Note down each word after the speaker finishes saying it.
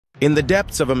In the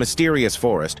depths of a mysterious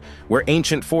forest, where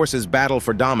ancient forces battle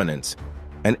for dominance,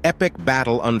 an epic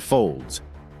battle unfolds.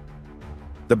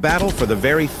 The battle for the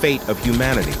very fate of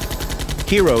humanity.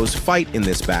 Heroes fight in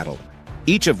this battle,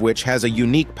 each of which has a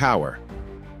unique power,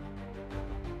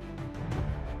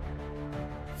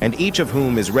 and each of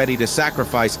whom is ready to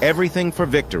sacrifice everything for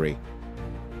victory.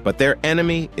 But their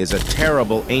enemy is a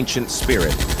terrible ancient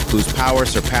spirit whose power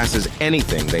surpasses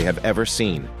anything they have ever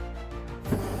seen.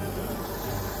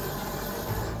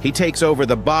 He takes over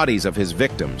the bodies of his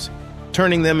victims,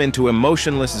 turning them into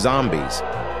emotionless zombies.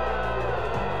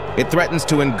 It threatens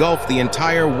to engulf the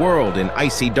entire world in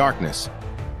icy darkness.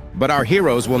 But our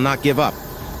heroes will not give up.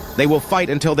 They will fight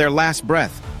until their last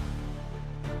breath.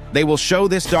 They will show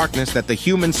this darkness that the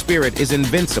human spirit is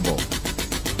invincible.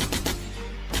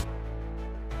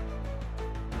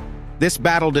 This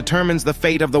battle determines the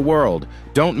fate of the world.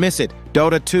 Don't miss it.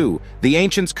 Dota 2, The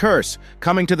Ancient's Curse,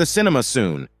 coming to the cinema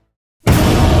soon.